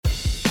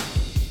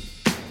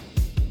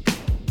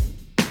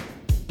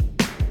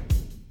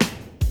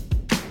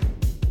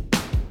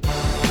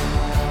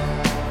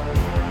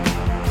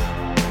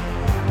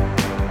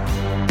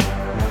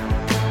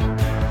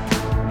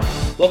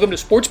Welcome to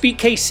Sports Beat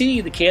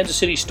KC, the Kansas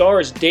City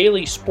Star's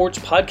daily sports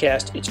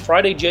podcast. It's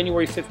Friday,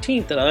 January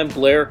 15th, and I'm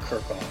Blair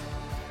Kirchhoff.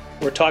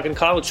 We're talking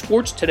college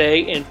sports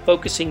today and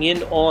focusing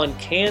in on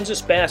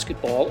Kansas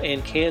basketball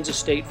and Kansas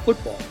State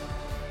football.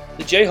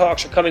 The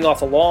Jayhawks are coming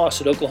off a loss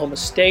at Oklahoma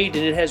State,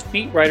 and it has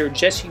beat writer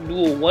Jesse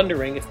Newell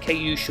wondering if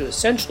KU should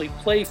essentially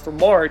play for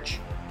March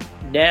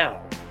now.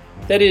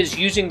 That is,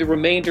 using the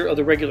remainder of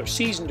the regular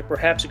season to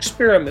perhaps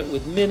experiment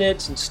with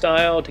minutes and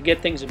style to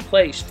get things in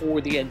place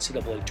for the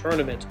NCAA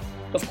tournament.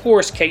 Of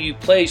course, KU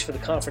plays for the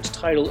conference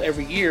title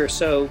every year,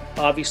 so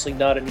obviously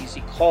not an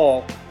easy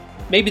call.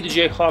 Maybe the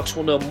Jayhawks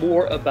will know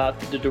more about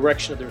the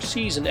direction of their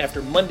season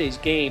after Monday's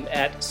game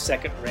at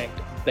second-ranked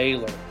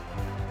Baylor.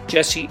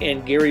 Jesse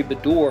and Gary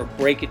Bedore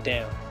break it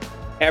down.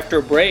 After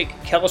a break,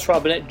 Kellis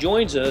Robinette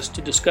joins us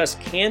to discuss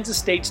Kansas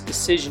State's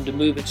decision to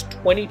move its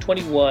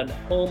 2021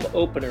 home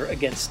opener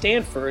against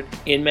Stanford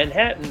in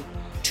Manhattan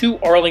to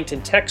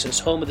Arlington, Texas,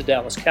 home of the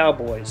Dallas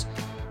Cowboys.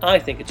 I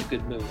think it's a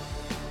good move.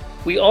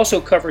 We also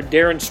covered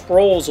Darren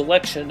Sproles'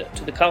 election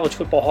to the College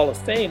Football Hall of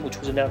Fame, which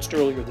was announced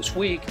earlier this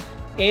week,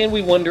 and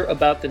we wonder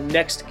about the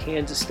next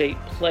Kansas State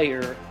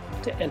player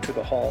to enter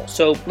the Hall.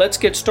 So let's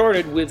get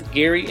started with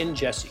Gary and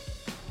Jesse.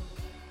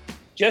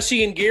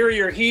 Jesse and Gary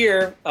are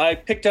here. I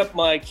picked up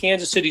my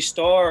Kansas City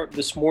Star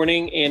this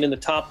morning, and in the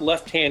top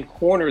left-hand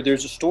corner,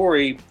 there's a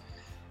story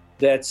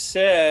that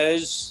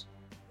says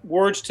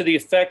words to the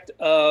effect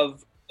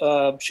of,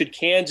 should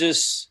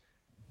Kansas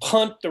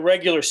punt the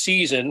regular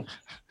season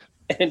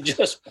and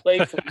just play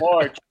for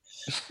March?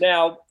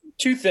 Now,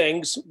 two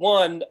things.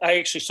 One, I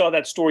actually saw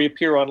that story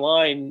appear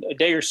online a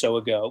day or so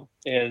ago,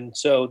 and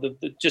so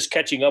just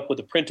catching up with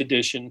the print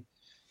edition.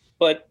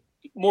 But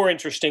more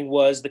interesting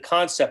was the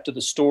concept of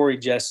the story,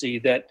 Jesse,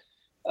 that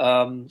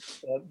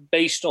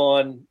based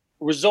on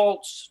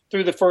results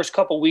through the first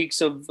couple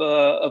weeks of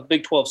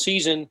Big 12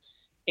 season,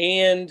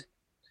 and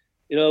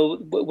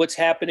what's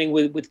happening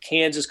with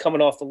Kansas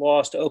coming off the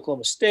loss to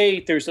Oklahoma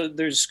State, there's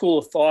a school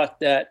of thought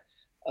that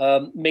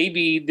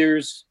maybe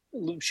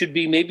should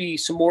be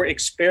some more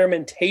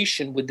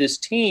experimentation with this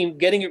team,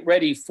 getting it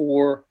ready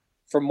for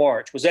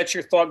March. Was that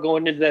your thought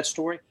going into that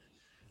story?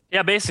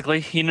 Yeah,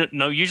 basically,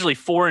 usually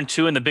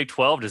 4-2 in the Big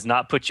 12 does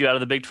not put you out of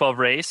the Big 12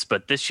 race,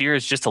 but this year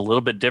is just a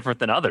little bit different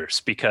than others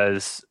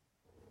because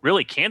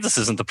really Kansas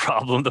isn't the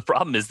problem. The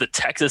problem is that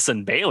Texas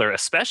and Baylor,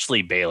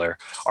 especially Baylor,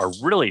 are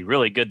really,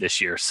 really good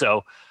this year.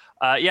 So,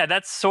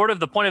 that's sort of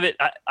the point of it.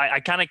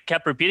 I kind of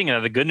kept repeating it.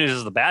 The good news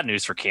is the bad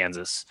news for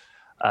Kansas.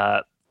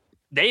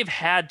 They've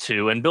had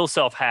to, and Bill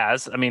Self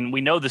has. I mean,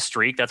 we know the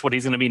streak. That's what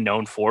he's going to be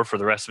known for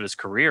the rest of his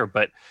career,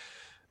 but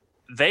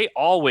they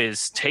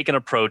always take an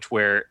approach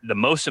where the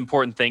most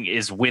important thing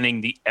is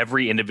winning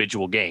every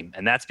individual game.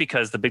 And that's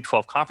because the Big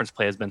 12 conference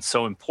play has been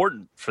so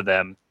important for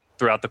them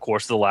throughout the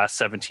course of the last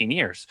 17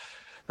 years.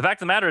 The fact of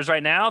the matter is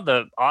right now,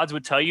 the odds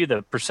would tell you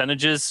the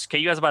percentages,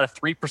 KU has about a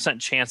 3%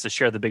 chance to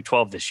share the Big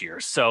 12 this year.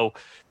 So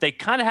they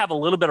kind of have a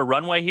little bit of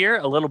runway here,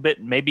 a little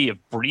bit maybe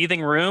of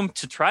breathing room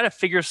to try to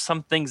figure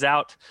some things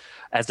out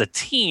as a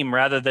team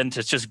rather than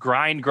to just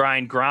grind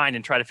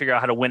and try to figure out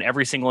how to win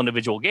every single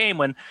individual game,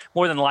 when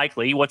more than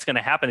likely what's going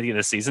to happen at the end of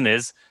the season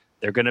is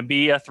they're going to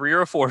be a 3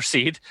 or a 4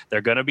 seed.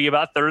 They're going to be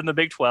about third in the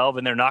Big 12,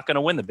 and they're not going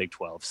to win the Big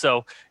 12.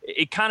 So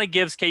it kind of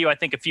gives KU, I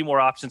think, a few more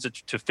options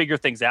to figure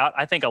things out.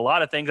 I think a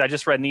lot of things, I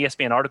just read an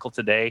ESPN article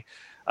today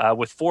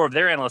with 4 of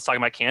their analysts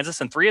talking about Kansas,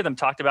 and 3 of them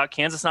talked about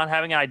Kansas not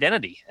having an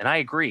identity. And I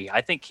agree.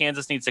 I think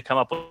Kansas needs to come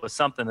up with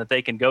something that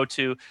they can go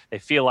to. They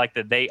feel like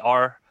that they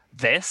are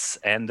this,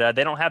 and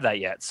they don't have that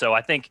yet. So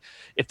I think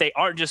if they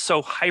aren't just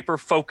so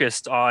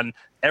hyper-focused on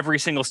every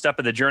single step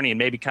of the journey and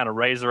maybe kind of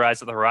raise their eyes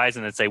to the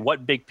horizon and say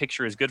what big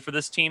picture is good for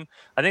this team,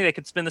 I think they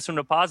could spin this one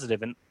to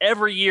positive. And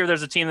every year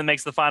there's a team that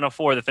makes the Final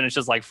Four that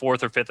finishes like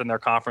 4th or 5th in their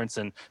conference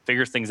and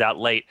figures things out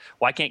late.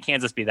 Why can't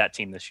Kansas be that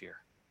team this year?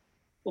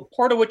 Well,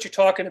 part of what you're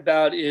talking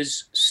about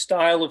is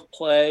style of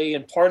play,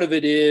 and part of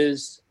it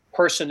is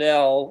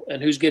personnel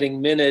and who's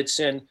getting minutes.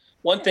 And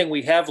one thing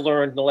we have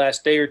learned in the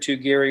last day or two,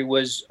 Gary,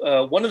 was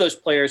one of those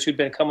players who'd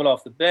been coming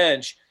off the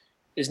bench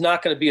is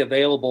not going to be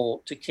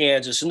available to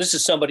Kansas. And this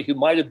is somebody who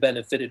might have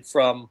benefited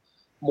from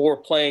more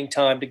playing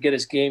time to get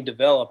his game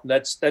developed. And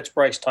that's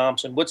Bryce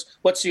Thompson.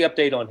 What's the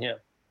update on him?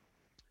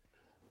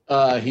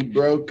 He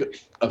broke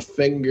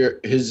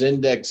his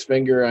index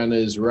finger on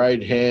his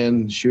right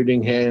hand,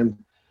 shooting hand,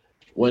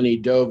 when he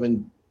dove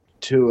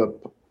into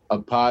a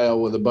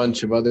pile with a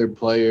bunch of other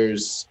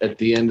players at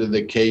the end of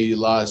the KU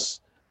loss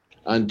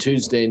on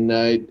Tuesday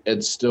night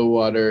at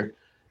Stillwater.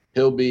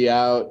 He'll be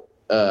out.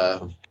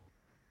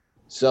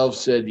 Self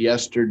said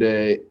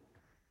yesterday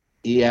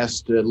he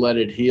has to let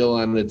it heal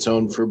on its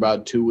own for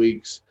about 2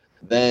 weeks.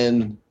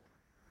 Then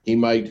he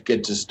might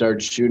get to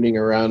start shooting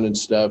around and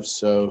stuff.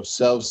 So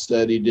Self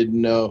said he didn't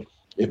know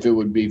if it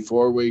would be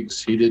 4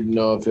 weeks. He didn't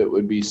know if it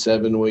would be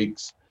 7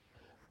 weeks.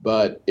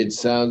 But it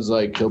sounds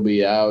like he'll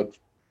be out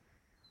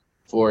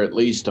for at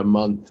least a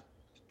month.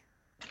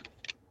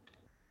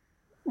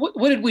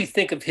 What did we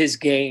think of his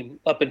game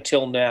up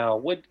until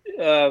now?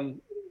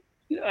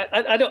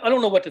 I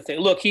don't know what to think.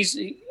 Look, he's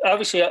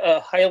obviously a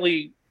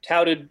highly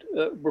touted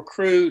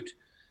recruit,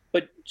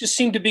 but just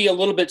seemed to be a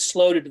little bit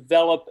slow to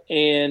develop.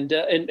 And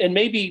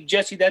maybe,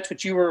 Jesse, that's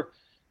what you were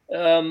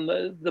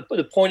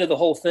the point of the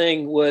whole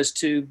thing was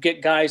to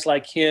get guys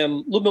like him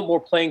a little bit more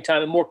playing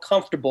time and more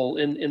comfortable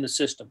in the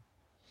system.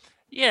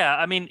 Yeah,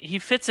 I mean, he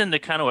fits into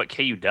kind of what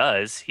KU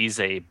does. He's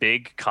a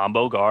big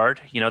combo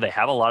guard. They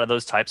have a lot of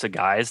those types of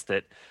guys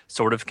that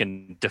sort of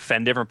can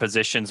defend different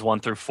positions 1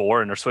 through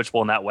 4 and are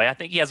switchable in that way. I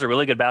think he has a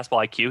really good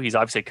basketball IQ. He's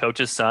obviously a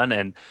coach's son.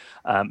 And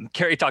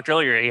Gary talked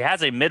earlier, he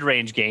has a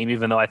mid-range game,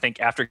 even though I think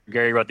after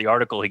Gary wrote the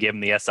article, he gave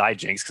him the SI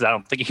jinx because I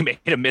don't think he made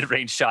a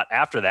mid-range shot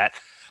after that.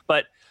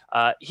 But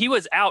he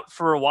was out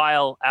for a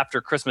while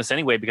after Christmas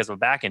anyway because of a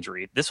back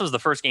injury. This was the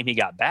first game he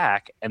got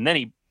back, and then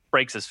he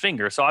breaks his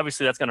finger. So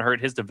obviously that's going to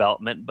hurt his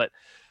development. But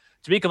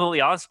to be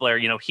completely honest, Blair,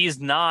 he's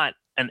not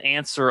an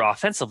answer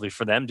offensively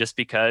for them just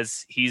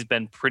because he's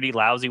been pretty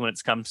lousy when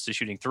it comes to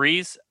shooting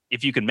threes.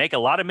 If you can make a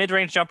lot of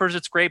mid-range jumpers,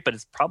 it's great, but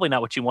it's probably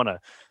not what you want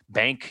to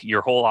bank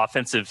your whole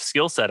offensive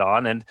skill set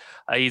on. And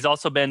he's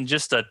also been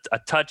just a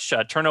touch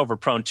turnover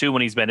prone too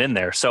when he's been in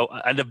there. So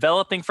a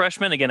developing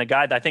freshman, again, a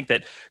guy that I think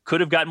that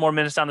could have gotten more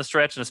minutes down the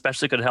stretch and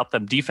especially could have helped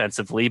them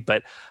defensively.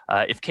 But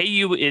if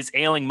KU is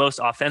ailing most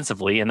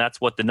offensively, and that's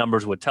what the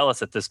numbers would tell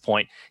us at this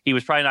point, he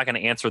was probably not going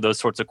to answer those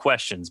sorts of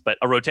questions. But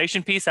a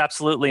rotation piece,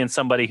 absolutely, and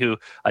somebody who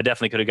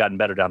definitely could have gotten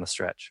better down the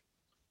stretch.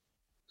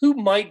 Who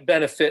might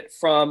benefit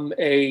from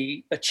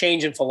a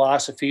change in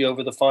philosophy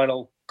over the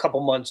final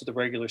couple months of the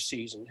regular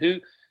season?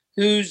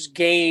 Whose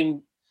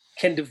game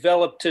can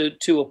develop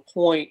to a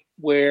point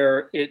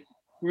where it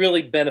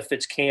really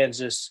benefits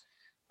Kansas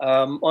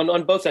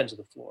on both ends of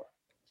the floor?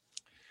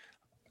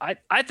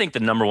 I think the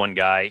number one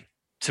guy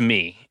to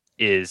me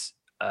is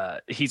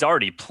he's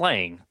already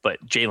playing, but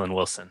Jalen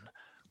Wilson.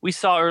 We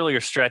saw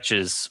earlier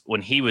stretches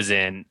when he was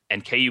in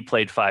and KU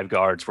played 5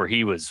 guards where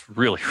he was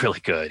really, really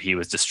good. He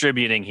was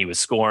distributing, he was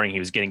scoring, he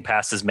was getting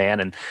past his man.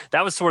 And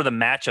that was sort of the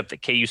matchup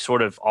that KU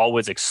sort of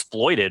always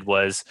exploited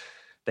was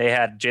they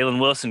had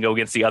Jalen Wilson go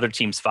against the other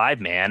team's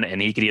 5-man,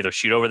 and he could either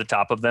shoot over the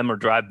top of them or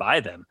drive by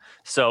them.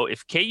 So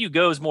if KU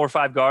goes more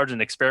 5 guards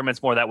and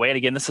experiments more that way, and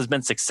again, this has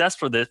been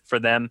successful for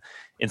them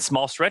in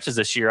small stretches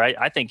this year,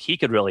 I think he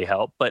could really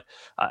help. But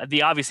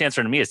the obvious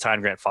answer to me is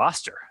Tyne Grant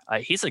Foster.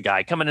 He's a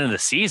guy coming into the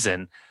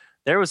season.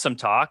 There was some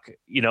talk,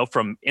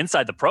 from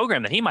inside the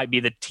program that he might be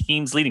the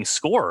team's leading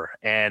scorer,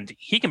 and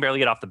he can barely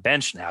get off the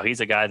bench now.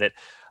 He's a guy that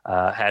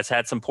has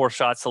had some poor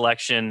shot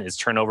selection, is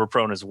turnover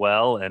prone as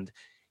well, and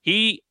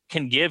he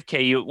can give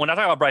KU. When I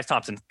talk about Bryce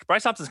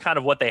Thompson's kind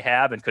of what they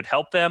have and could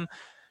help them.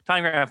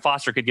 Tyne Grant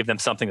Foster could give them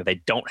something that they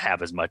don't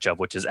have as much of,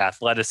 which is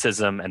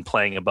athleticism and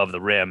playing above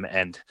the rim.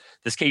 And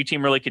this KU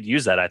team really could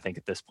use that, I think,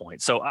 at this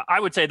point. So I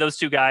would say those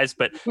two guys,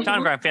 but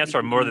Tyne Grant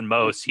Foster more than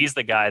most. He's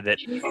the guy that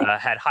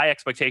had high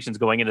expectations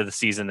going into the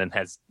season and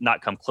has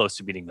not come close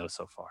to meeting those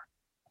so far.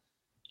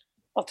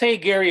 I'll tell you,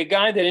 Gary, a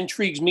guy that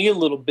intrigues me a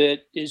little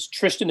bit is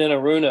Tristan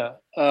Enaruna.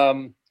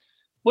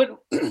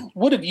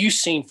 What have you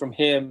seen from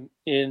him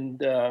in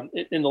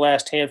the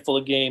last handful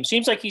of games?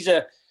 Seems like he's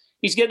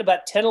getting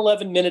about 10,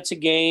 11 minutes a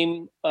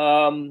game.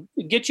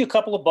 Get you a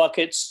couple of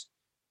buckets.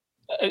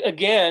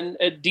 Again,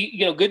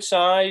 good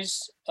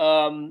size.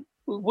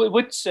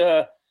 What's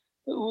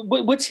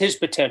his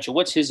potential?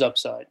 What's his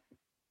upside?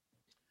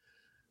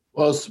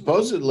 Well,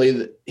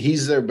 supposedly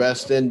he's their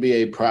best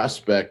NBA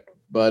prospect,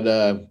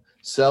 but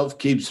Self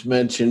keeps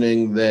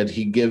mentioning that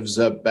he gives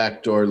up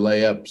backdoor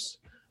layups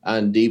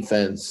on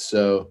defense.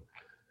 So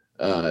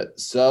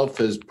Self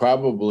has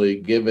probably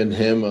given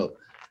him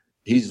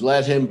he's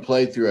let him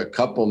play through a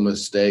couple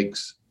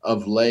mistakes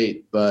of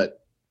late,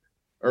 but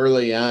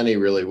early on he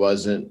really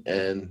wasn't.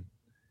 And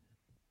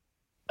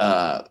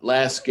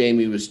last game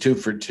he was 2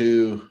 for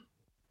 2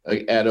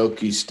 at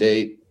Okie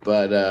State,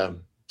 but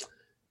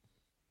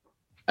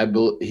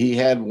he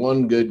had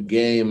one good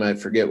game. I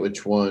forget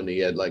which one. He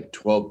had like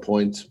 12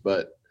 points,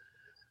 but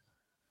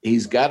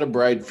he's got a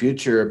bright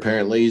future.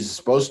 Apparently he's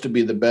supposed to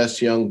be the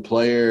best young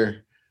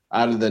player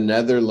out of the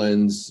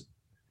Netherlands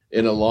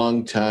in a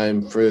long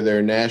time for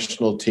their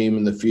national team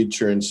in the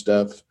future and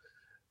stuff.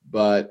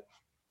 But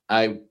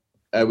I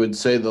would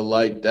say the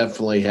light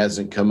definitely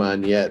hasn't come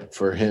on yet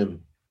for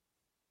him.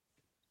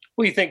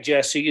 What do you think,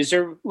 Jesse?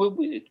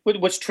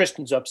 What's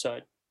Tristan's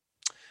upside?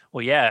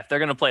 Well, yeah, if they're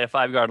going to play a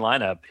 5-guard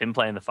lineup, him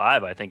playing the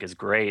 5, I think is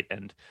great.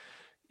 And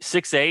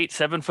 6'8",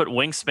 7-foot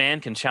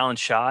wingspan, can challenge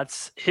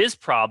shots. His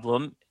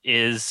problem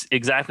is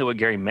exactly what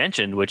Gary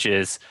mentioned, which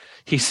is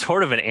he's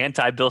sort of an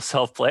anti-Bill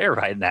Self player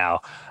right now.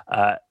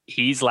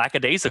 He's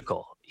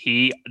lackadaisical.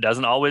 He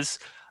doesn't always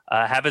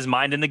have his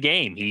mind in the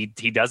game. He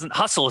doesn't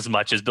hustle as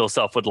much as Bill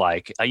Self would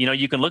like.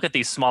 You can look at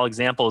these small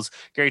examples.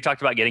 Gary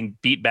talked about getting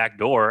beat back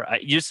door.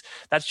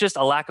 That's just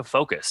a lack of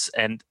focus.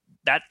 And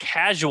that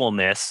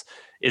casualness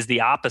is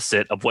the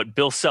opposite of what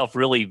Bill Self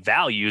really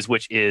values,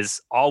 which is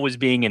always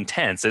being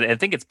intense. And I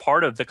think it's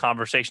part of the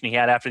conversation he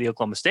had after the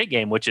Oklahoma State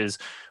game, which is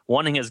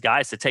wanting his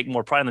guys to take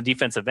more pride on the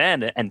defensive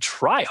end and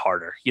try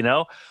harder.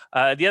 The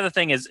other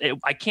thing is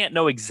I can't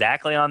know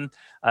exactly on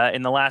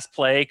in the last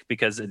play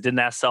because it didn't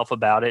ask Self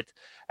about it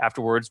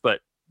afterwards, but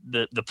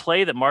the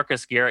play that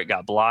Marcus Garrett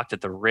got blocked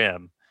at the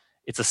rim,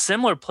 it's a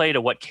similar play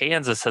to what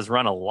Kansas has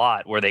run a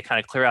lot, where they kind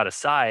of clear out a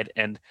side,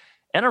 and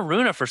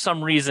Aruna, for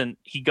some reason,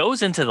 he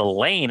goes into the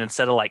lane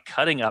instead of like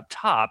cutting up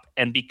top.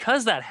 And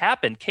because that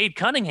happened, Cade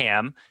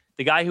Cunningham,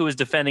 the guy who was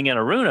defending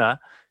Aruna,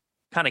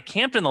 kind of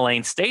camped in the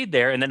lane, stayed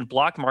there, and then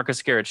blocked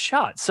Marcus Garrett's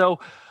shot. So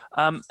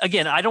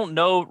again, I don't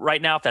know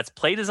right now if that's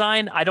play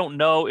design. I don't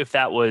know if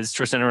that was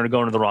Tristan Aruna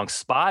going to the wrong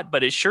spot,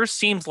 but it sure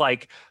seems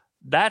like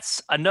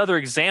that's another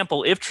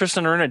example. If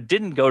Tristan Aruna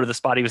didn't go to the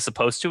spot he was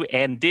supposed to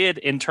and did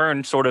in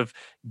turn sort of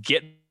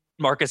get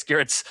Marcus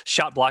Garrett's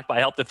shot blocked by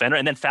a help defender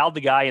and then fouled the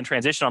guy in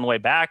transition on the way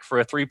back for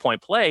a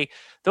 3-point play,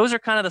 those are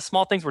kind of the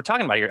small things we're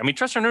talking about here. I mean,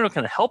 Tristan Aruna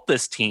can help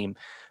this team,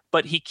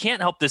 but he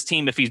can't help this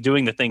team if he's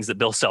doing the things that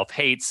Bill Self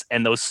hates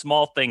and those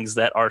small things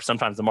that are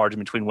sometimes the margin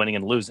between winning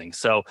and losing.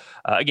 So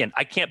again,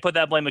 I can't put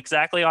that blame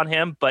exactly on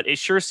him, but it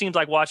sure seems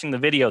like watching the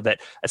video that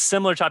a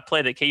similar type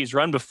play that KU's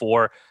run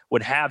before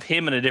would have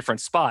him in a different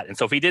spot. And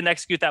so if he didn't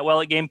execute that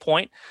well at game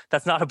point,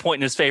 that's not a point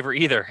in his favor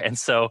either. And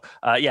so,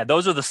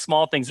 those are the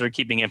small things that are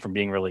keeping him from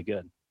being really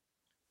good.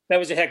 That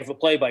was a heck of a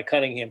play by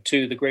Cunningham,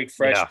 too, the great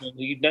freshman.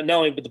 Yeah. He not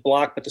only with the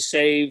block, but the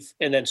save,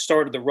 and then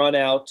started the run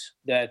out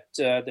that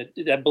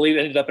I believe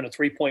ended up in a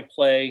 3-point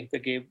play. The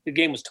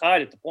game was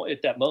tied at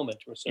that moment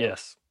or so.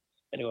 Yes.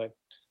 Anyway.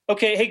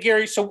 Okay. Hey,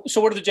 Gary, so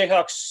what are the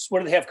Jayhawks, what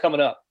do they have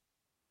coming up?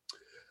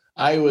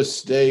 Iowa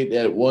State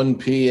at 1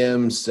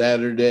 p.m.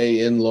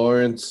 Saturday in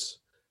Lawrence.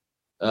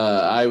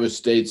 Iowa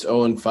State's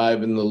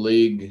 0-5 in the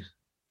league.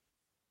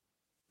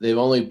 They've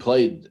only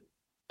played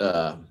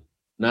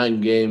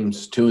 9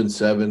 games,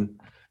 2-7.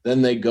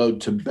 Then they go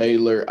to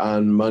Baylor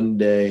on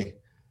Monday.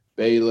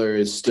 Baylor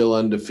is still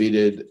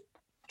undefeated,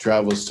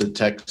 travels to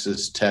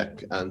Texas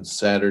Tech on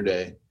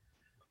Saturday.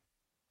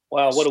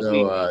 Wow, what a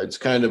week. It's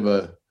kind of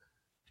a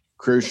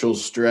crucial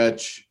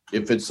stretch.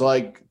 If it's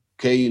like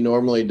KU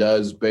normally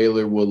does,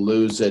 Baylor will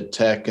lose at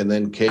Tech and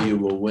then KU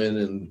will win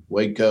in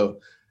Waco.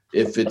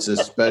 If it's a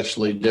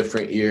especially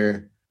different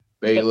year,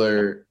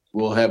 Baylor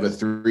will have a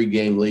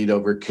 3-game lead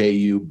over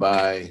KU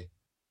by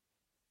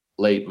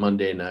late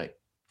Monday night.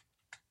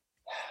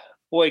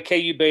 Boy,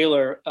 KU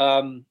Baylor,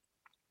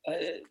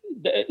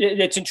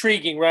 it's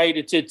intriguing, right?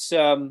 It's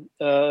a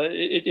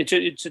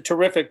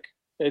terrific.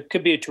 It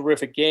could be a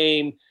terrific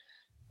game.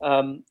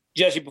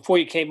 Jesse, before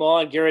you came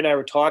on, Gary and I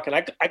were talking.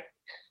 I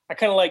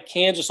kind of like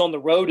Kansas on the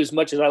road as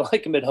much as I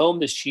like them at home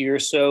this year.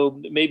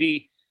 So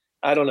maybe,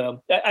 I don't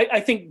know.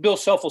 I think Bill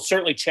Self will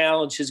certainly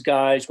challenge his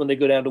guys when they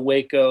go down to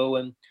Waco,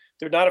 and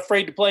they're not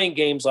afraid to play in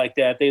games like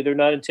that. They're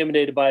not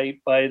intimidated by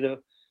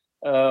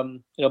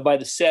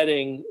the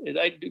setting.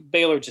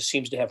 Baylor just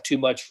seems to have too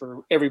much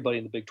for everybody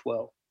in the Big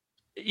 12.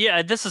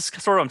 Yeah, this is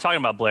sort of what I'm talking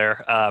about,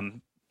 Blair.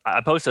 I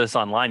posted this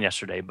online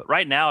yesterday, but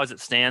right now, as it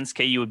stands,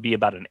 KU would be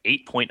about an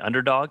 8-point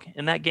underdog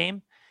in that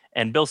game.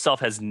 And Bill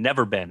Self has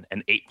never been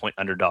an 8-point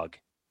underdog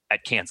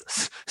at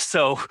Kansas.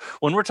 So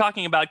when we're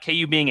talking about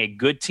KU being a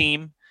good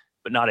team,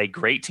 but not a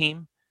great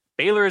team,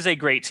 Baylor is a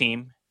great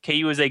team.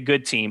 KU is a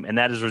good team, and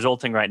that is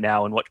resulting right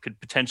now in what could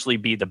potentially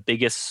be the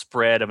biggest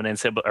spread of an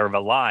NCAA or of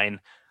a line,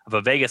 of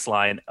a Vegas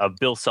line of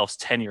Bill Self's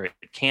tenure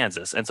at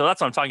Kansas. And so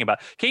that's what I'm talking about.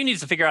 KU needs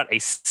to figure out a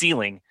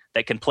ceiling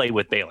that can play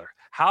with Baylor.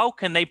 How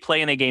can they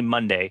play in a game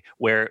Monday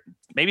where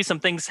maybe some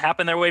things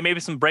happen their way,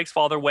 maybe some breaks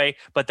fall their way,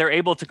 but they're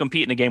able to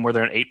compete in a game where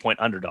they're an 8-point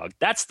underdog?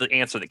 That's the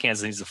answer that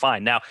Kansas needs to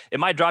find. Now, it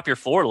might drop your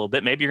floor a little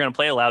bit. Maybe you're going to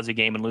play a lousy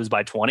game and lose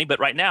by 20, but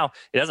right now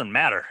it doesn't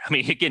matter. I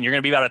mean, again, you're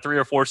going to be about a 3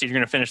 or 4 seed. You're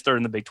going to finish third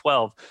in the Big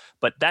 12,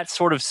 but that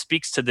sort of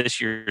speaks to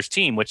this year's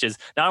team, which is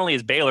not only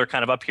is Baylor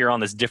kind of up here on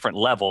this different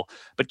level,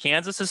 but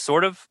Kansas is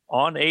sort of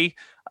on a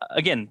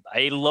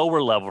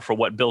lower level for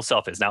what Bill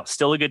Self is. Now,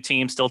 still a good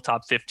team, still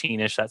top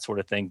 15-ish, that sort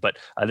of thing. But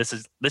this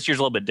year's a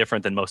little bit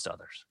different than most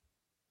others.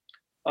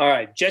 All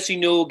right. Jesse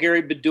Newell,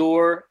 Gary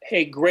Bedore.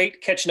 Hey,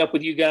 great catching up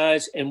with you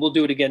guys, and we'll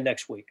do it again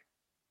next week.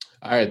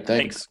 All right.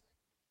 Thanks.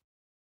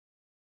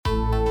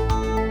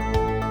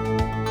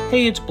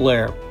 Hey, it's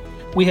Blair.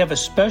 We have a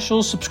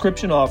special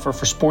subscription offer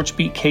for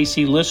SportsBeat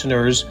KC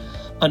listeners,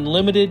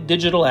 unlimited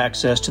digital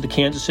access to the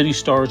Kansas City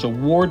Star's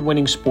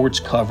award-winning sports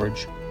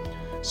coverage.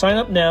 Sign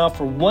up now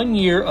for 1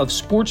 year of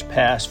Sports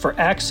Pass for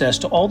access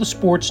to all the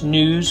sports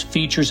news,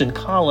 features, and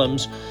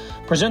columns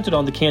presented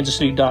on the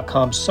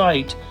kansascity.com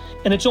site,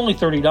 and it's only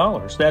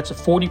 $30. That's a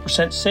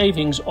 40%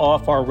 savings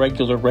off our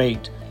regular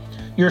rate.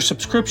 Your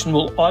subscription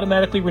will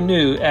automatically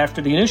renew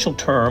after the initial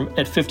term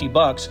at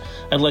 $50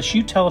 unless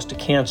you tell us to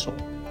cancel.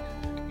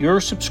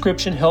 Your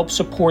subscription helps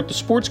support the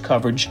sports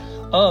coverage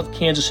of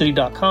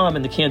kansascity.com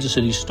and the Kansas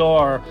City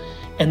Star,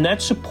 and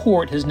that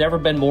support has never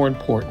been more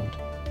important.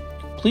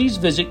 Please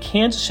visit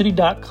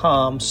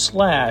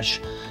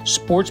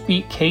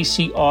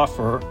kansascity.com/SportsBeatKC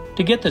offer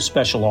to get this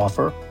special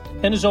offer.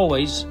 And as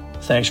always,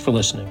 thanks for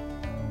listening.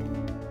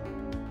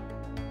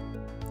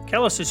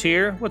 Kellis is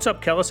here. What's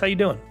up, Kellis? How you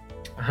doing?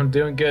 I'm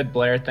doing good,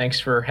 Blair. Thanks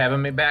for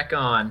having me back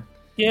on.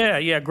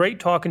 Yeah. Great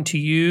talking to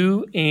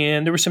you.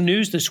 And there was some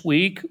news this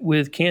week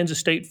with Kansas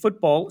State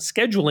football,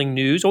 scheduling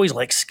news. Always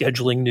like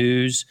scheduling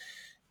news.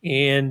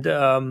 And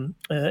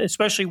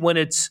especially when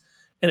it's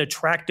an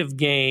attractive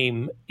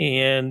game,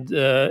 and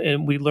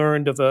we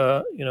learned of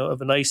a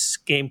nice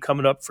game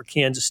coming up for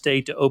Kansas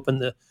State to open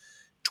the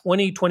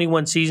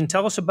 2021 season.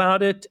 Tell us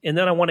about it, and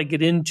then I want to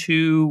get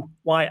into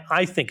why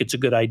I think it's a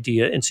good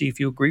idea and see if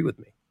you agree with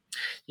me.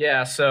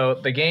 Yeah, so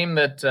the game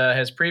that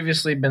has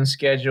previously been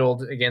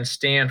scheduled against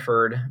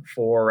Stanford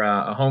for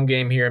a home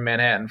game here in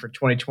Manhattan for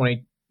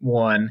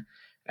 2021,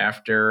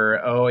 after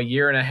a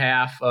year and a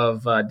half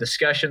of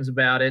discussions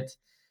about it,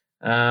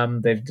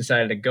 they've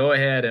decided to go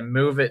ahead and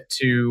move it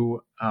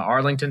to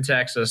Arlington,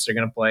 Texas. They're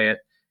going to play it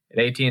at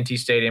AT&T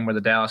Stadium where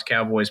the Dallas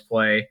Cowboys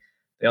play.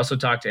 They also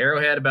talked to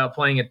Arrowhead about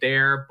playing it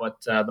there,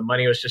 but the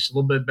money was just a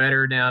little bit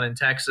better down in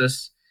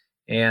Texas.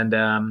 And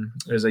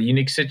there's a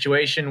unique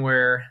situation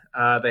where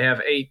they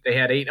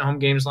had 8 home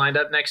games lined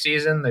up next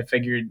season. They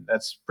figured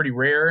that's pretty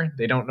rare.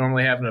 They don't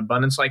normally have an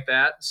abundance like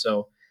that.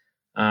 So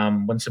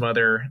when some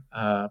other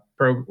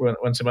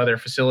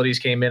facilities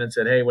came in and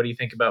said, "Hey, what do you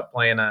think about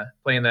playing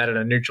that at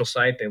a neutral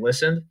site?" They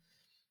listened,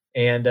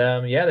 and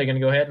they're going to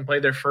go ahead and play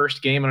their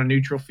first game on a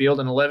neutral field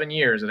in 11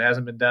 years. It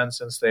hasn't been done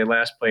since they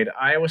last played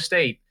Iowa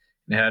State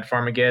and had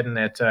Farmageddon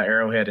at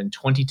Arrowhead in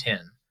 2010.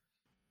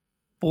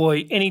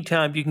 Boy,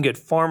 anytime you can get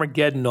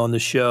Farmageddon on the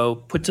show,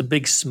 puts a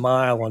big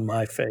smile on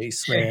my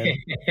face, man.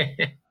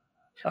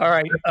 All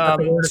right,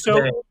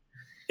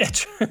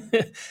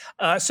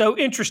 so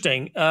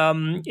interesting.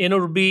 And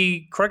it'll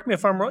be, correct me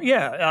if I'm wrong.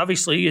 Yeah,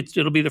 obviously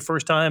it'll be the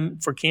first time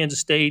for Kansas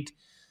State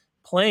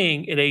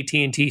playing at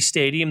AT&T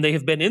Stadium. They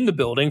have been in the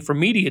building for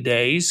media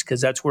days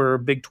because that's where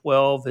Big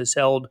 12 has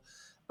held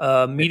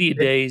media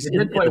days. They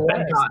did play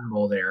one Cotton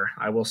Bowl there.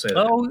 I will say that.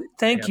 Oh,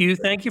 thank you.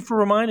 Thank you for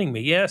reminding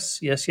me. Yes.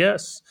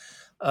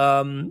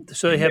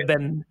 So they have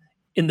been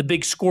in the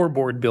big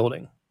scoreboard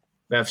building.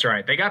 That's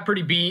right. They got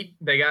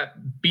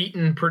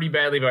beaten pretty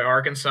badly by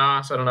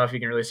Arkansas. So I don't know if you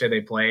can really say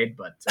they played,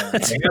 but they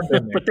have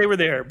been there. But they were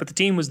there. But the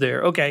team was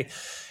there. Okay.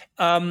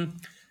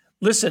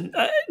 Listen,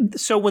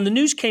 so when the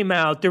news came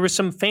out, there was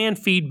some fan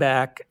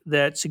feedback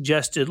that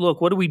suggested, look,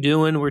 what are we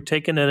doing? We're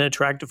taking an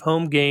attractive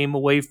home game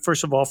away,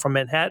 first of all, from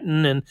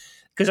Manhattan. And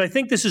because I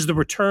think this is the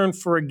return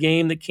for a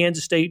game that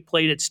Kansas State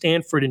played at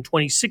Stanford in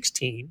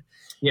 2016.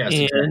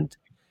 Yes. And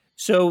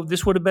so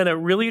this would have been a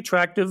really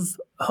attractive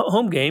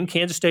home game.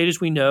 Kansas State,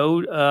 as we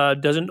know,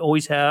 doesn't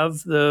always have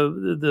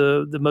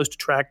the most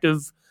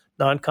attractive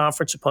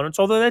non-conference opponents,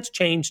 although that's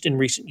changed in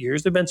recent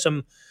years. There have been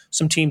some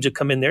teams that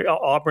come in there.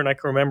 Auburn, I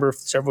can remember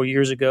several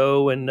years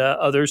ago, and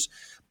others.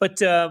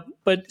 But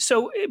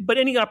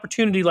any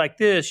opportunity like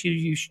this,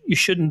 you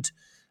shouldn't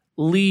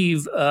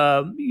leave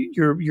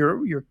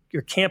your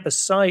campus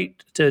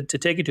site to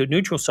take it to a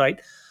neutral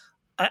site.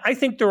 I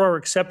think there are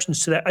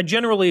exceptions to that. I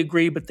generally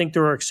agree, but think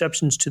there are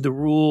exceptions to the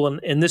rule,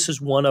 and this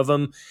is one of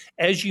them.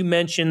 As you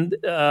mentioned,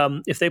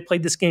 if they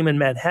played this game in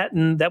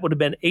Manhattan, that would have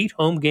been 8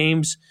 home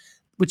games,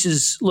 which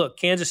is, look,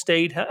 Kansas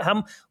State,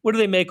 what do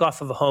they make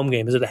off of a home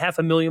game? Is it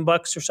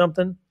 $500,000 or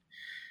something?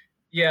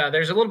 Yeah,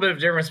 there's a little bit of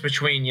difference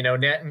between,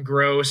 net and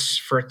gross.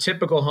 For a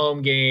typical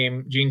home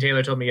game, Gene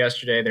Taylor told me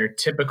yesterday, their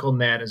typical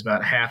net is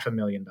about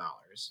 $500,000.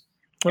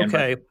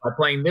 Okay. And by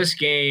playing this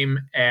game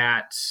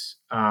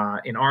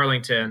in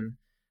Arlington,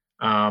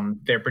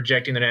 they're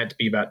projecting the net to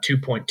be about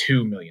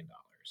 $2.2 million.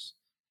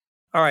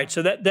 All right,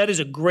 so that is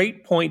a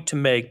great point to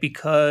make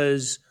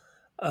because,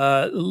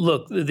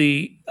 look,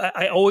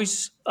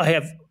 I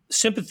have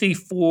sympathy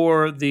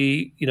for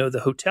the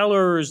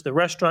hotelers, the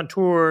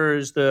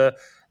restaurateurs, the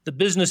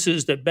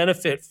businesses that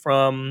benefit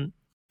from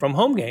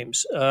home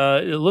games.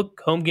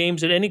 Look, home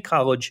games at any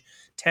college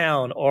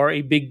town are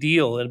a big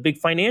deal and a big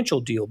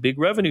financial deal, big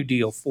revenue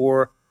deal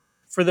for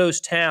those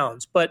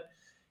towns. But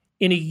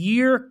in a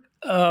year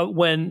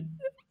when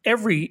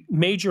every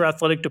major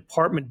athletic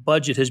department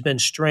budget has been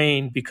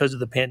strained because of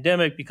the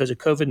pandemic, because of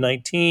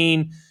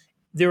COVID-19,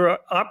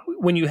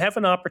 when you have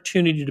an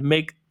opportunity to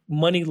make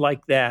money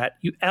like that,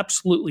 you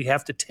absolutely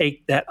have to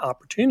take that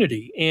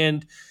opportunity.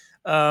 And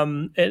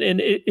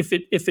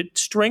if it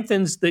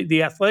strengthens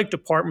the athletic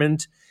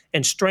department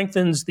and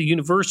strengthens the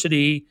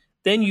university,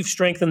 then you've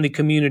strengthened the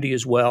community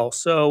as well.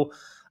 So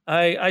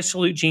I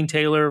salute Gene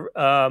Taylor,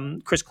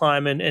 Chris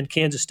Kleiman, and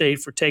Kansas State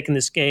for taking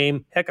this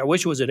game. Heck, I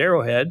wish it was at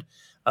Arrowhead.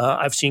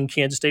 I've seen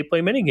Kansas State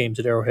play many games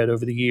at Arrowhead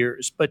over the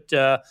years, but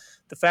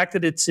the fact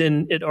that it's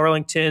at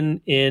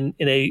Arlington in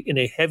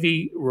a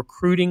heavy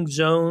recruiting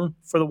zone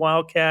for the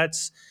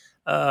Wildcats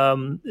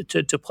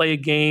to play a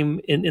game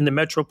in the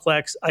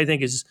Metroplex, I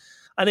think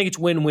it's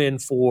win-win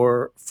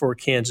for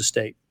Kansas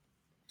State.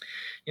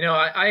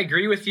 I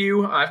agree with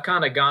you. I've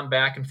kind of gone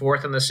back and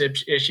forth on this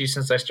issue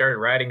since I started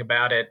writing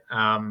about it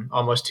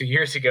almost 2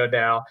 years ago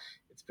now.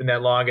 It's been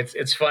that long.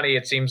 It's funny.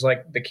 It seems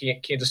like the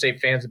Kansas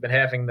State fans have been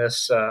having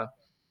this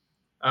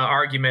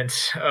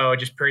argument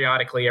just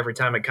periodically every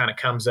time it kind of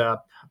comes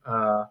up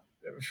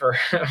for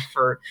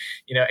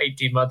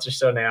 18 months or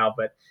so now.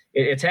 But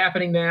it's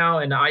happening now,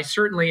 and I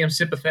certainly am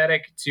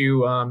sympathetic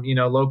to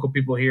local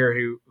people here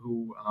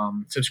who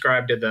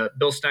subscribe to the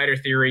Bill Snyder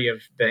theory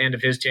of the end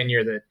of his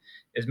tenure that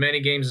as many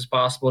games as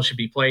possible should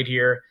be played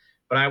here.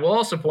 But I will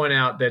also point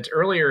out that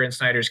earlier in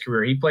Snyder's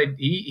career,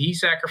 he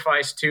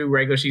sacrificed 2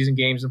 regular season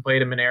games and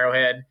played them in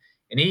Arrowhead.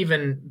 And he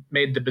even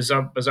made the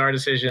bizarre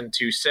decision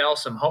to sell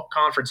some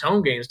conference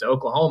home games to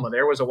Oklahoma.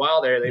 There was a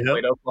while there they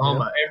played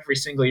Oklahoma every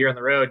single year on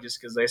the road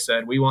just because they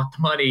said, we want the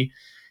money.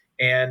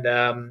 And,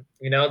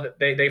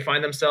 they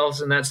find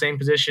themselves in that same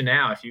position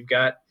now. If you've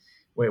got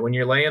 – when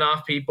you're laying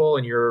off people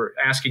and you're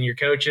asking your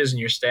coaches and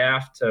your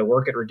staff to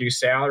work at reduced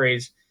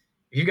salaries,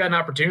 if you've got an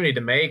opportunity to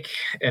make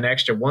an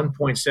extra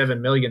 $1.7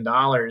 million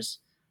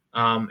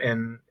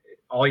and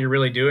all you're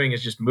really doing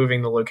is just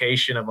moving the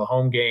location of a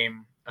home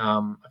game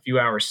a few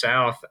hours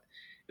south,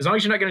 as long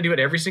as you're not going to do it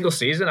every single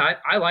season,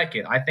 I like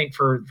it. I think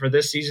for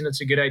this season,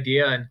 it's a good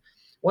idea. And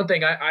one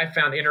thing I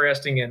found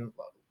interesting in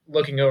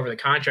looking over the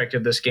contract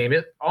of this game,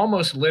 it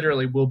almost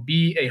literally will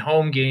be a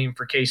home game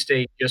for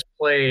K-State just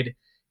played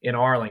in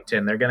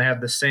Arlington. They're going to have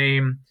the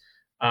same,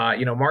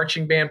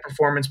 marching band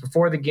performance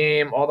before the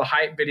game. All the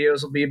hype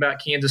videos will be about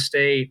Kansas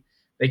State.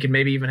 They could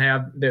maybe even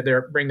have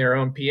bring their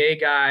own PA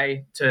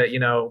guy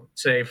to,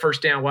 say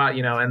first down,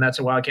 and that's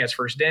a Wildcats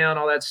first down,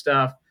 all that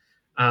stuff.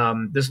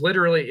 This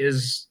literally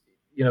is,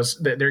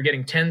 they're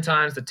getting 10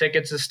 times the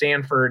tickets as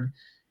Stanford.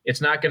 It's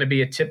not going to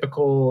be a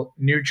typical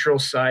neutral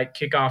site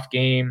kickoff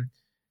game.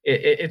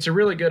 It's a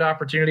really good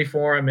opportunity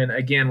for them. And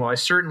again, while I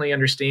certainly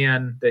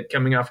understand that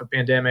coming off a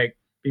pandemic,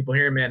 people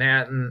here in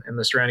Manhattan and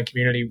the surrounding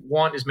community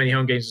want as many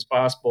home games as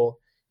possible,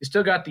 you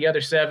still got the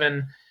other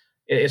 7.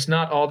 It's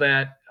not all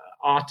that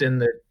often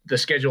that the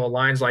schedule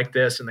aligns like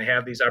this and they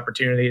have these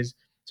opportunities.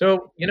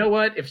 So you know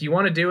what, if you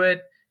want to do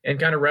it and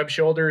kind of rub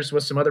shoulders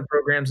with some other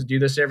programs that do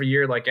this every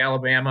year, like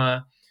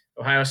Alabama,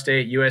 Ohio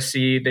State,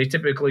 USC, they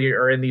typically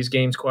are in these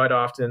games quite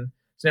often.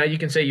 So now you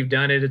can say you've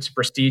done it. It's a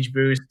prestige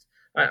boost.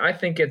 I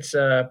think it's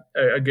a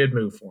good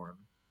move for them.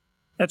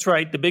 That's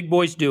right. The big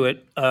boys do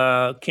it.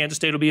 Kansas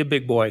State will be a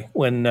big boy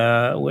when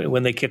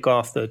they kick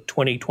off the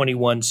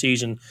 2021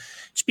 season.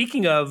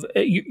 Speaking of,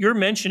 you're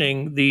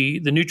mentioning the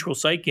neutral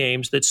site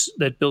games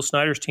that Bill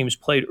Snyder's teams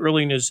played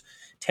early in his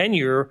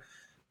tenure.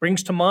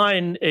 Brings to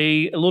mind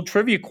a little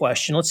trivia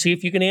question. Let's see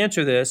if you can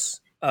answer this.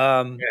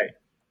 Okay.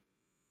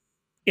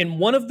 In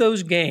one of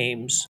those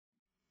games,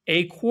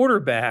 a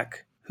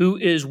quarterback who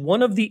is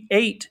one of the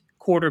 8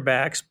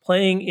 quarterbacks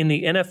playing in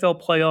the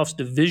NFL playoffs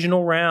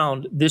divisional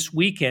round this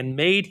weekend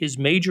made his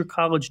major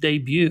college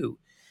debut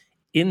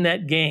in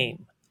that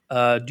game.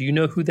 Do you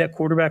know who that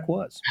quarterback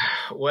was?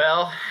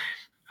 Well,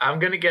 I'm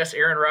going to guess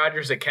Aaron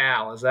Rodgers at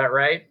Cal. Is that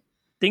right?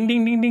 Ding,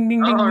 ding, ding, ding,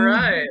 ding, ding. All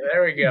right.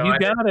 There we go. You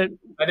got it.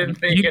 I didn't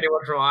think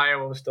anyone from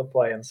Iowa was still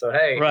playing. So,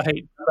 hey.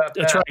 Right.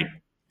 That's right.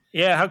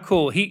 Yeah, how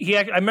cool.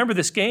 I remember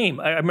this game.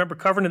 I remember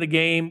covering the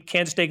game.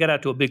 Kansas State got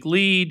out to a big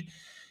lead.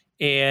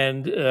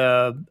 And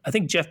I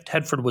think Jeff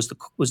Tedford was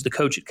the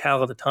coach at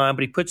Cal at the time,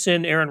 but he puts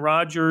in Aaron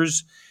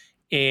Rodgers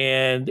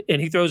and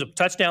he throws a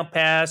touchdown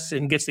pass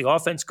and gets the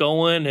offense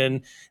going,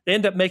 and they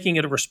end up making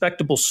it a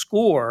respectable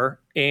score.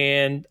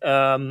 And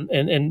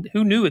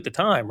who knew at the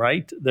time,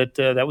 right,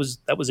 that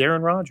was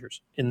Aaron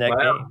Rodgers in that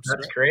game.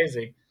 That's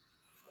crazy.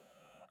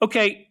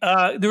 Okay,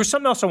 there was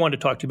something else I wanted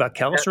to talk to you about,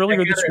 Kellis,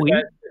 earlier this week.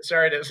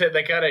 Sorry to say,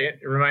 that kind of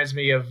reminds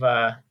me of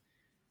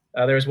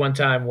there was one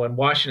time when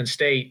Washington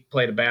State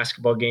played a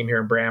basketball game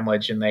here in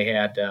Bramlage, and they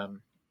had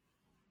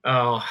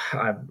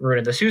I'm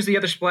ruining this. Who's the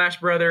other Splash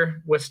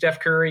brother with Steph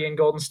Curry in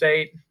Golden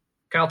State?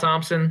 Kyle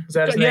Thompson, is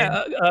that his name?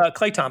 Yeah,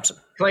 Klay Thompson.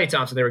 Klay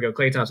Thompson, there we go,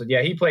 Klay Thompson.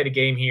 Yeah, he played a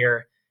game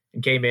here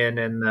and came in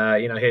and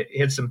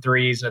hit some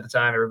threes. And at the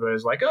time, everybody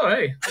was like, "Oh,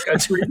 hey, that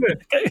guy's pretty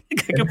good.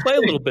 He can play a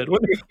little bit.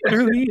 Wonder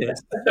who he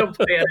is."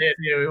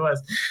 He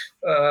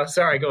was.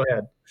 Sorry, go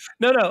ahead.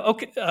 No.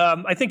 Okay.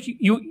 I think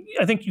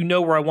you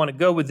know where I want to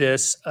go with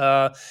this.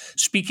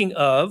 Speaking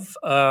of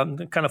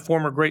kind of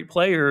former great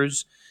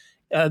players,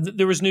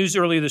 there was news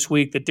earlier this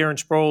week that Darren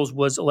Sproles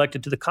was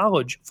elected to the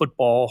College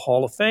Football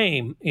Hall of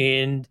Fame,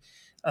 and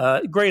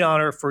great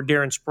honor for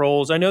Darren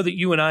Sproles. I know that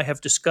you and I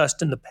have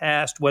discussed in the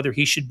past whether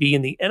he should be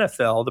in the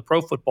NFL, the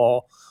Pro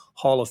Football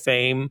Hall of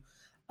Fame.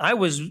 I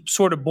was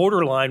sort of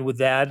borderline with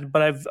that,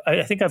 but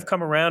I think I've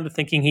come around to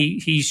thinking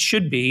he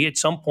should be at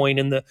some point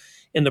in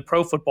the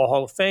Pro Football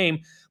Hall of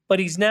Fame. But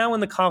he's now in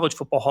the College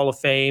Football Hall of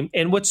Fame,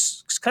 and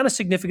what's kind of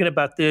significant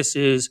about this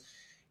is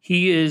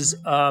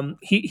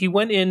he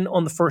went in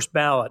on the first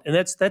ballot, and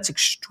that's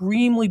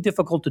extremely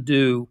difficult to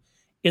do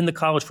in the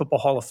College Football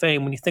Hall of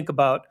Fame when you think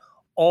about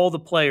all the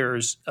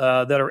players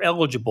that are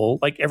eligible,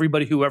 like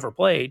everybody who ever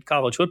played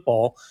college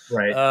football.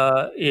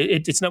 Right.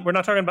 It's not. We're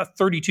not talking about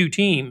 32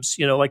 teams,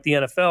 like the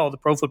NFL, the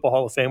Pro Football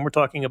Hall of Fame. We're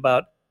talking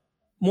about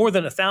more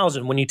than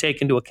 1,000 when you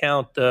take into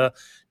account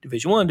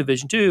Division I,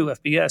 Division II,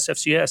 FBS,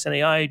 FCS,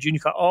 NAI,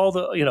 junior, all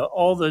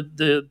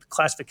the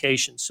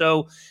classifications.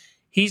 So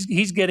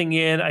he's getting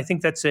in. I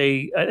think I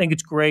think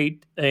it's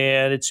great,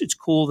 and it's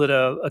cool that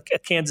a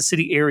Kansas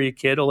City area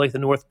kid, Olathe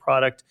North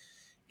product,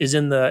 is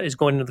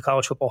going into the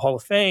College Football Hall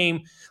of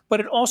Fame.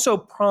 But it also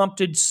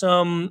prompted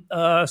some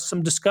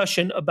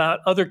discussion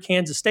about other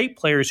Kansas State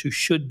players who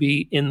should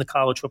be in the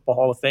College Football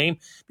Hall of Fame,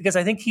 because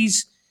I think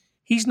he's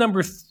He's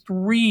number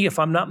 3, if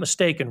I'm not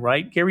mistaken,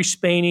 right? Gary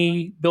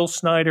Spaney, Bill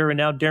Snyder, and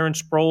now Darren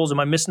Sproles. Am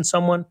I missing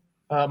someone?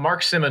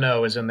 Mark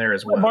Simoneau is in there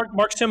as well.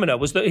 Mark Simoneau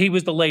was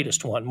the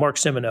latest one. Mark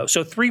Simoneau.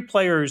 So 3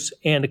 players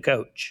and a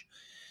coach,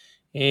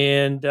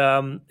 and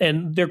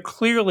there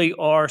clearly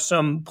are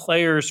some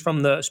players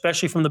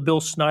especially from the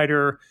Bill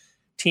Snyder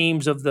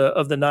teams of the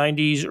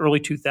 90s, early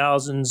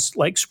 2000s,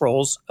 like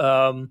Sproles,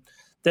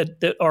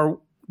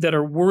 that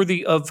are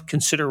worthy of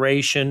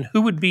consideration.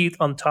 Who would be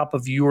on top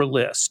of your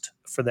list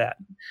for that?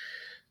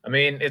 I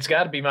mean, it's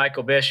got to be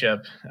Michael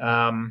Bishop.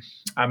 I'm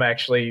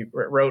actually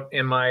wrote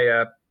in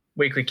my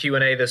weekly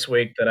Q&A this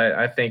week that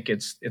I think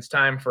it's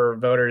time for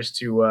voters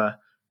to,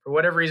 for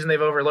whatever reason they've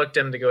overlooked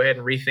him, to go ahead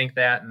and rethink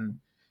that and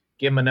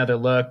give him another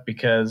look.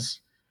 Because,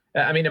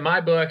 I mean, in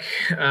my book,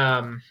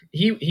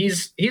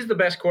 he's the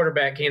best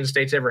quarterback Kansas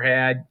State's ever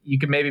had. You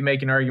could maybe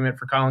make an argument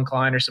for Colin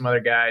Klein or some other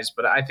guys,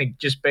 but I think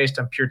just based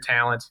on pure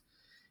talent,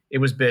 it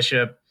was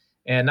Bishop.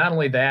 And not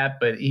only that,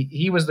 but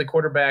he was the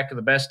quarterback of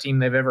the best team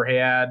they've ever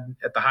had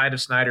at the height of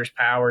Snyder's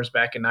powers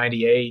back in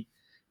 '98.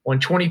 Won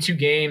 22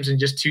 games in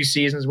just 2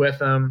 seasons with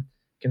him.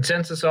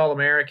 Consensus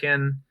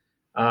All-American,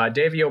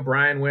 Davey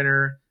O'Brien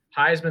winner,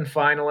 Heisman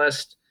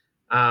finalist.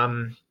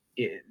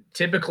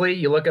 Typically,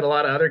 you look at a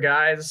lot of other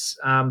guys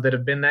that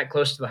have been that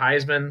close to the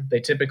Heisman. They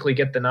typically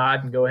get the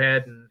nod and go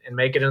ahead and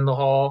make it in the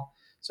Hall.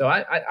 So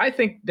I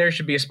think there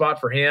should be a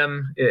spot for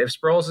him. If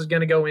Sproles is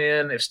going to go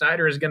in, if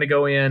Snyder is going to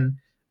go in,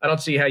 I don't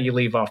see how you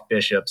leave off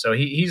Bishop. So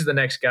he's the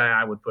next guy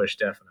I would push,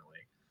 definitely.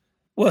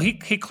 Well, he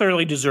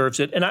clearly deserves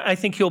it, and I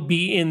think he'll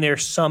be in there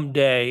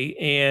someday.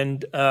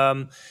 And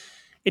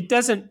it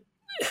doesn't.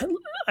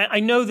 I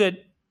know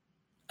that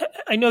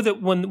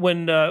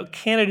when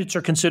candidates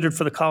are considered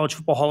for the College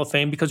Football Hall of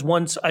Fame, because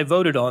once I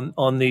voted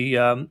on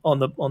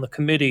the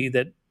committee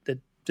that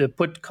to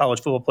put college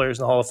football players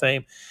in the Hall of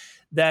Fame,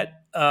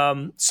 that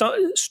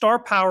star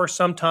power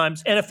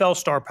sometimes, NFL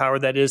star power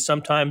that is,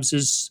 sometimes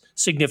is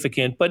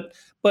significant, but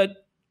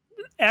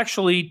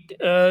actually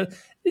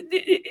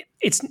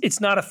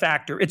it's not a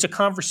factor. It's a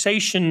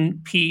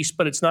conversation piece,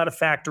 but it's not a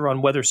factor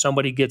on whether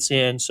somebody gets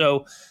in.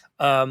 So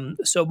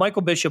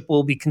Michael Bishop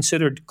will be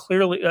considered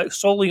clearly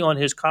solely on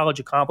his college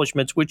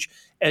accomplishments, which,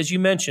 as you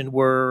mentioned,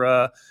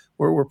 were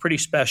pretty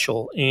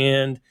special.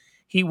 And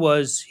he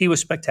was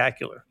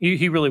spectacular.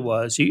 He really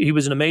was. He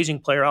was an amazing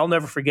player. I'll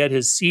never forget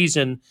his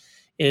season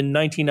in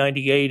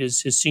 1998, as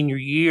his senior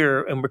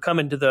year, and we're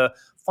coming to the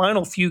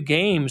final few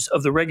games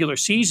of the regular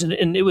season,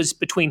 and it was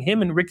between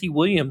him and Ricky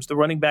Williams, the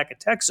running back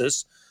at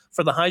Texas,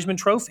 for the Heisman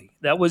Trophy.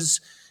 It was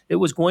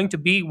going to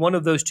be one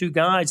of those 2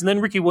 guys, and then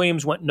Ricky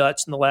Williams went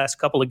nuts in the last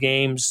couple of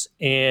games,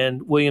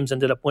 and Williams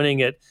ended up winning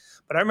it.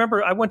 But I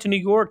remember I went to New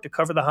York to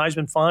cover the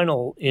Heisman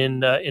final in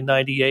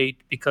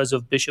 '98 because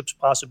of Bishop's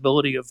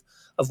possibility of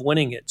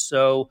winning it.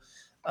 So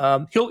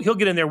he'll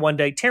get in there one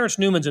day. Terrence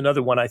Newman's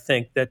another one, I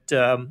think,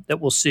 that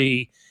we'll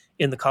see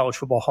in the College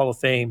Football Hall of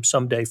Fame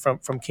someday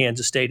from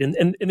Kansas State,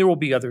 and there will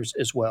be others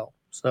as well.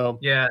 So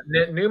yeah,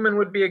 Newman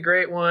would be a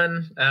great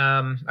one.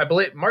 I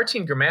believe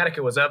Martin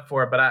Gramatica was up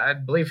for it, but I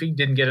believe he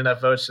didn't get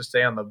enough votes to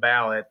stay on the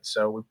ballot,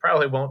 so we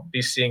probably won't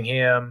be seeing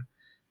him.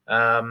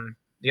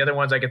 The other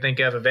ones I could think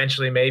of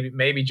eventually,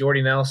 maybe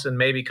Jordy Nelson,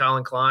 maybe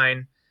Colin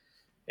Klein,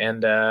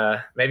 and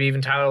maybe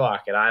even Tyler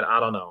Lockett. I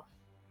don't know.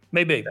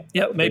 Maybe.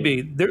 Yeah,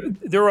 maybe.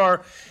 There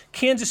are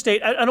Kansas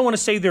State. I don't want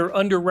to say they're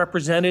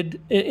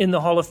underrepresented in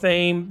the Hall of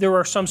Fame. There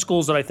are some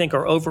schools that I think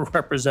are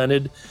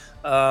overrepresented.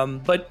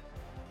 But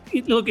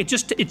look, it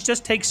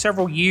just takes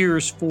several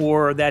years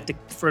for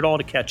it all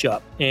to catch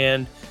up.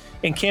 And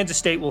Kansas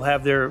State will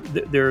have their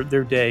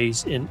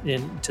days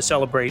in to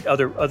celebrate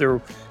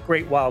other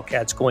great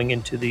Wildcats going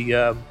into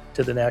the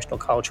National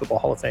College Football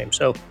Hall of Fame.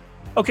 So,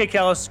 okay,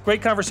 Callis,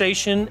 great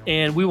conversation,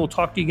 and we will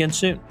talk to you again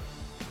soon.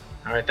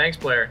 All right, thanks,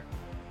 Blair.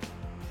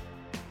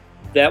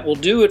 That will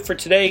do it for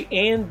today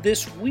and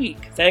this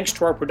week. Thanks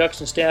to our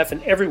production staff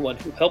and everyone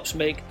who helps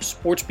make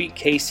SportsBeat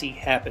KC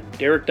happen.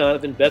 Derek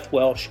Donovan, Beth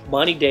Welsh,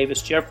 Monty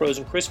Davis, Jeff Rose,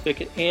 and Chris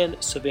Fickett, and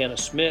Savannah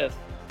Smith.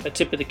 A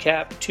tip of the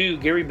cap to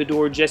Gary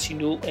Bedore, Jesse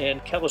Newell,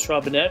 and Kellis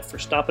Robinette for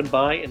stopping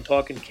by and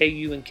talking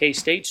KU and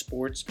K-State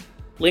sports.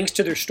 Links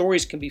to their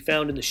stories can be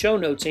found in the show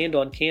notes and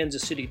on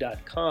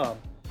kansascity.com.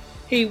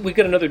 Hey, we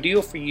got another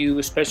deal for you,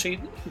 especially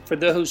for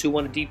those who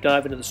want to deep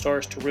dive into the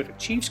Stars' terrific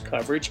Chiefs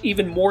coverage,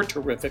 even more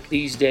terrific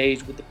these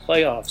days with the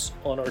playoffs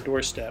on our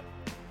doorstep.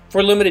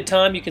 For a limited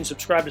time, you can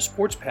subscribe to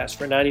Sports Pass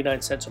for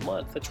 99 cents a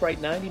month. That's right,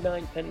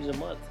 99 pennies a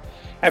month.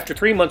 After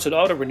 3 months, it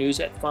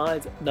auto-renews at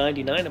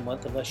 $5.99 a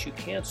month unless you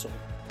cancel.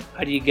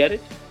 How do you get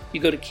it?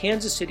 You go to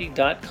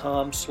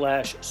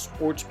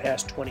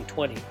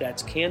kansascity.com/SportsPass2020.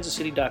 That's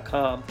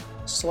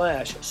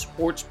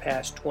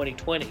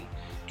kansascity.com/SportsPass2020.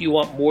 Do you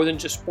want more than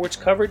just sports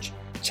coverage?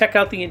 Check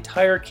out the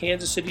entire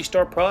Kansas City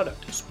Star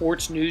product.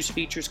 Sports, news,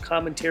 features,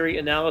 commentary,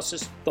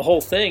 analysis, the whole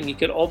thing. You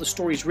get all the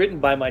stories written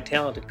by my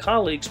talented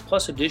colleagues,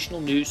 plus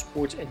additional news,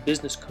 sports, and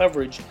business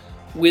coverage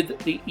with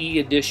the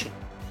e-edition.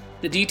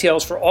 The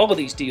details for all of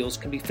these deals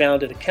can be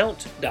found at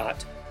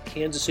account.kansascity.com.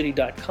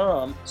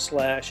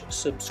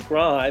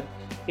 kansascity.com/subscribe.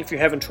 If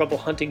you're having trouble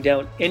hunting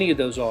down any of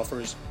those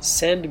offers,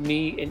 send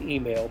me an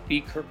email,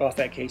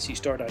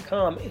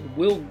 bkerkhoff@kcstar.com, and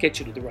we'll get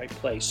you to the right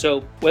place.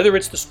 So whether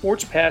it's the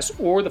Sports Pass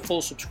or the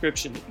full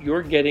subscription,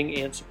 you're getting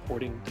and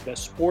supporting the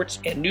best sports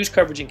and news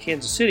coverage in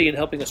Kansas City and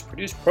helping us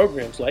produce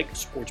programs like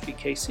Sports Beat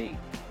KC.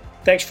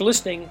 Thanks for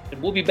listening,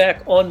 and we'll be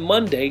back on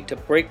Monday to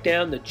break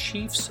down the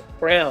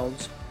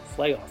Chiefs-Browns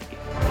playoff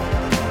game.